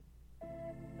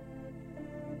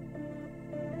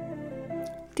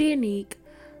Dear Neek,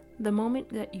 the moment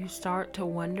that you start to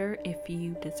wonder if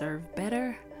you deserve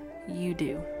better, you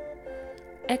do.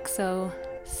 XO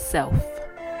Self.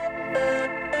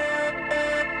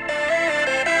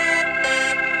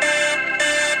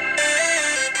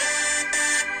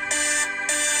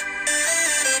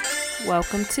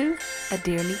 Welcome to a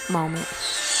Dear Neek moment.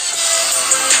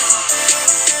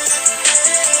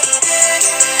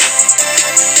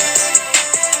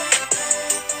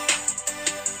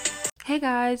 Hey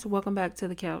guys, welcome back to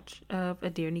the couch of a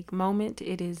Dear Neek moment.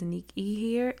 It is Neek E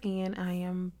here, and I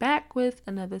am back with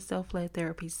another self-led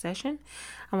therapy session.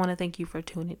 I want to thank you for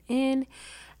tuning in.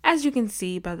 As you can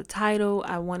see by the title,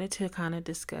 I wanted to kind of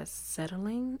discuss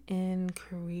settling in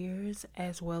careers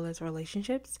as well as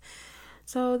relationships.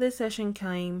 So this session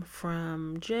came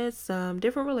from just some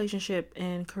different relationship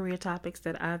and career topics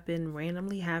that I've been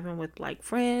randomly having with like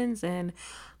friends and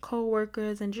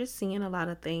co-workers, and just seeing a lot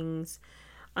of things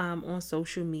on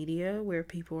social media where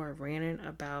people are ranting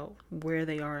about where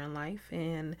they are in life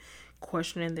and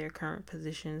questioning their current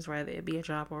positions, whether it be a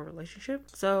job or a relationship.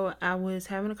 So I was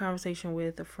having a conversation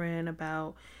with a friend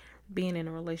about being in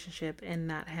a relationship and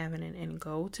not having an end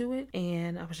goal to it.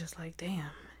 And I was just like, damn,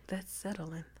 that's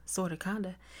settling, sort of, kind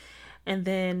of. And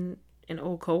then an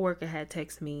old coworker had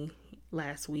texted me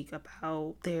last week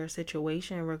about their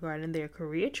situation regarding their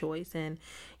career choice. And,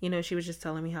 she was just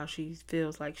telling me how she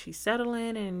feels like she's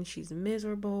settling and she's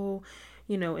miserable,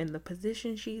 in the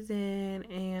position she's in.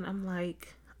 And I'm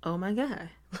like, oh my God.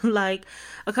 Like,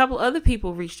 a couple other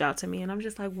people reached out to me, and I'm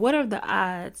just like, what are the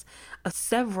odds of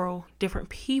several different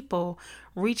people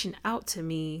reaching out to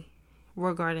me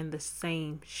regarding the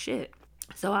same shit?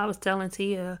 So I was telling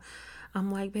Tia, I'm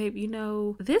like, babe,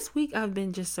 this week I've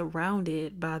been just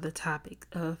surrounded by the topic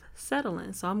of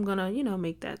settling. So I'm going to,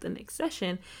 make that the next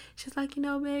session. She's like,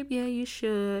 babe, yeah, you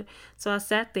should. So I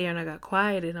sat there and I got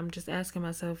quiet, and I'm just asking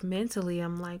myself mentally,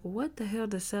 I'm like, what the hell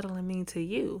does settling mean to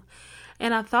you?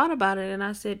 And I thought about it, and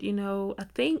I said, I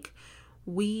think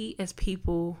we as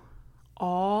people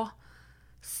all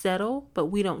settle, but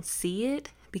we don't see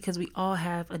it because we all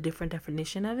have a different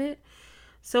definition of it.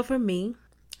 So for me,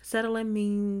 settling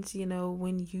means,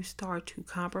 when you start to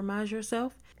compromise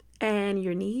yourself and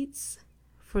your needs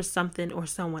for something or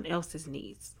someone else's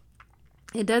needs.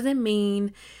 It doesn't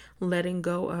mean letting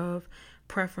go of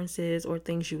preferences or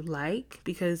things you like,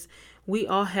 because we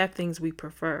all have things we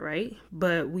prefer, right?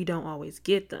 But we don't always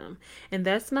get them. And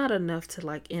that's not enough to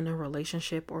like end a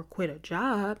relationship or quit a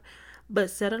job.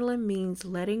 But settling means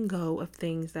letting go of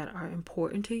things that are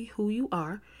important to who you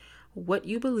are, what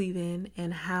you believe in,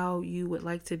 and how you would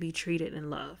like to be treated and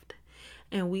loved.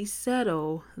 And we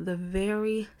settle the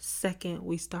very second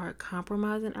we start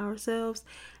compromising ourselves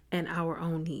and our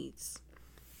own needs.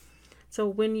 So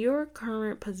when your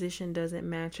current position doesn't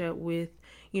match up with,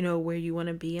 where you want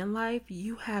to be in life,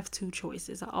 you have two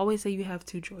choices. I always say you have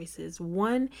two choices.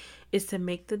 One is to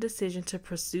make the decision to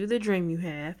pursue the dream you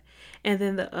have. And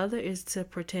then the other is to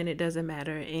pretend it doesn't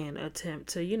matter and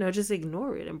attempt to, just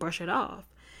ignore it and brush it off.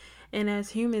 And as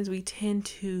humans, we tend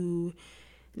to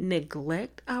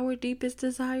neglect our deepest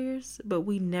desires, but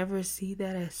we never see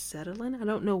that as settling. I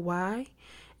don't know why.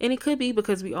 And it could be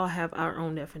because we all have our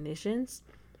own definitions.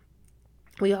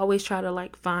 We always try to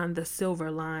find the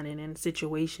silver lining in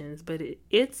situations, but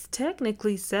it's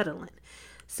technically settling.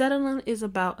 Settling is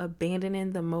about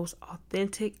abandoning the most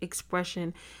authentic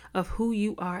expression of who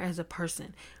you are as a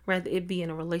person, whether it be in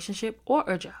a relationship or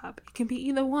a job. It can be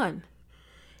either one.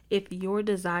 If your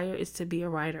desire is to be a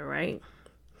writer, right?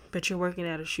 But you're working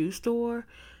at a shoe store,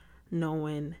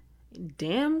 knowing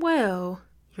damn well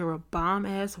you're a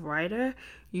bomb-ass writer,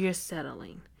 you're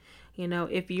settling.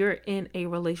 If you're in a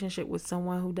relationship with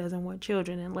someone who doesn't want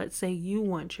children, and let's say you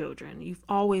want children, you've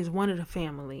always wanted a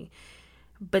family,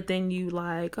 but then you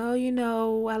like, I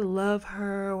love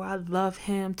her, or I love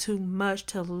him too much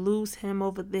to lose him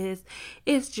over this.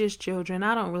 It's just children.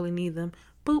 I don't really need them.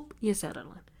 Boop, you're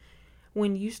settling.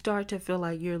 When you start to feel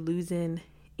like you're losing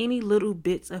any little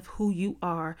bits of who you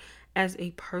are as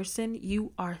a person,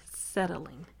 you are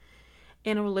settling.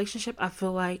 In a relationship, I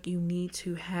feel like you need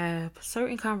to have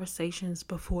certain conversations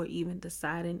before even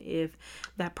deciding if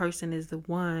that person is the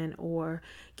one, or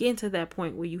getting to that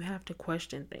point where you have to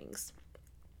question things.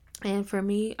 And for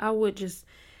me, I would just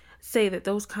say that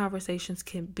those conversations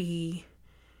can be,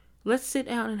 let's sit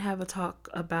down and have a talk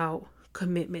about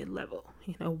commitment level,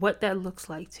 what that looks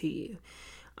like to you.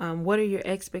 What are your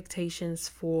expectations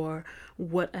for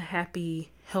what a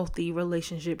happy, healthy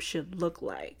relationship should look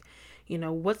like?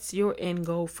 What's your end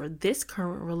goal for this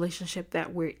current relationship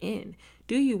that we're in?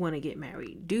 Do you want to get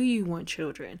married? Do you want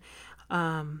children?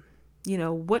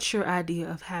 What's your idea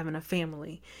of having a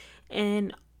family?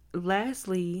 And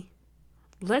lastly,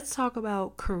 let's talk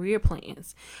about career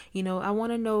plans. I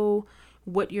want to know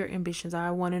what your ambitions are.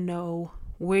 I want to know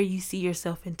where you see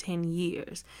yourself in 10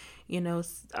 years.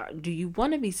 Do you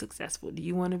want to be successful? Do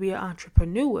you want to be an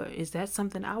entrepreneur? Is that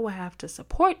something I will have to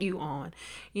support you on?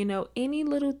 Any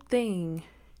little thing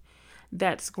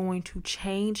that's going to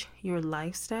change your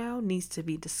lifestyle needs to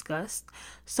be discussed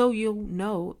so you'll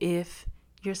know if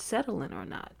you're settling or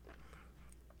not.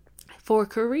 For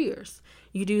careers,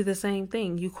 you do the same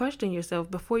thing. You question yourself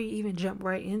before you even jump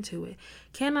right into it.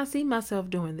 Can I see myself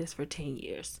doing this for 10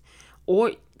 years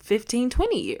or 15,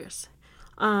 20 years?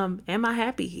 Am I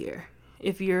happy here?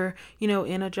 If you're,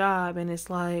 in a job and it's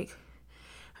like,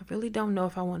 I really don't know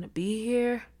if I want to be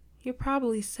here, you're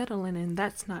probably settling, and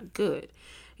that's not good.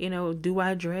 Do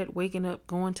I dread waking up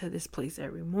going to this place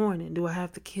every morning? Do I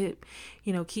have to keep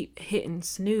hitting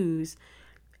snooze?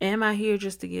 Am I here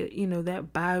just to get,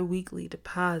 that bi-weekly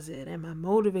deposit? Am I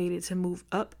motivated to move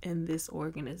up in this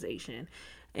organization?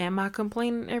 Am I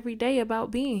complaining every day about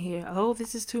being here? Oh,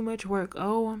 this is too much work.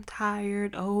 Oh, I'm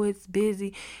tired. Oh, it's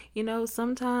busy.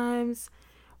 Sometimes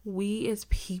we as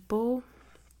people,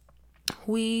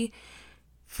 we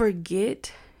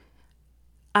forget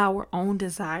our own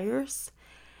desires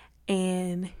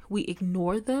and we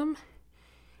ignore them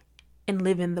and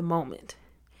live in the moment.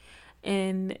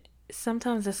 And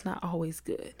sometimes that's not always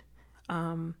good.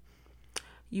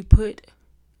 You put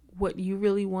what you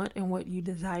really want and what you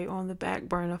desire on the back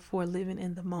burner for living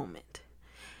in the moment.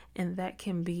 And that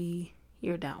can be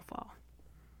your downfall.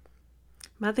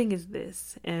 My thing is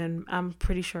this, and I'm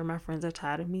pretty sure my friends are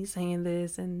tired of me saying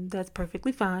this, and that's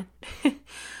perfectly fine.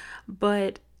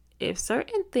 But if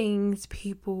certain things,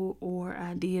 people, or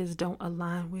ideas don't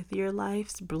align with your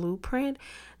life's blueprint,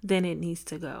 then it needs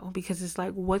to go. Because it's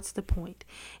like, what's the point?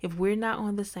 If we're not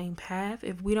on the same path,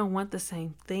 if we don't want the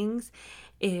same things,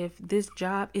 if this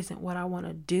job isn't what I want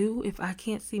to do, if I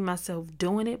can't see myself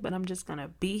doing it, but I'm just going to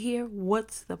be here,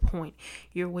 what's the point?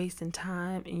 You're wasting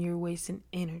time and you're wasting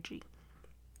energy.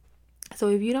 So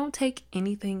if you don't take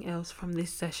anything else from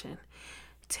this session,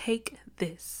 take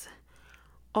this.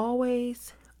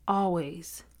 Always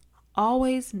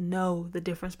know the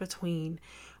difference between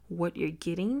what you're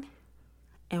getting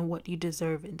and what you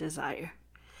deserve and desire.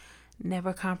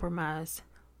 Never compromise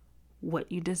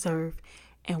what you deserve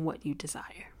and what you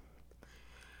desire.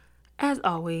 As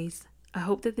always, I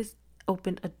hope that this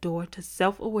opened a door to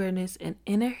self-awareness and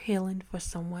inner healing for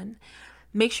someone.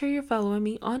 Make sure you're following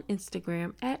me on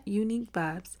Instagram at Unique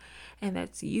Vibes, and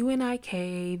that's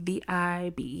UNIKVIBES.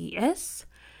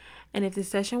 And if this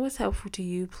session was helpful to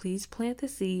you, please plant the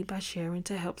seed by sharing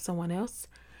to help someone else.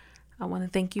 I want to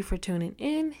thank you for tuning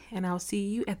in, and I'll see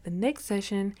you at the next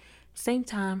session, same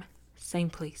time, same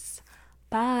place.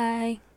 Bye.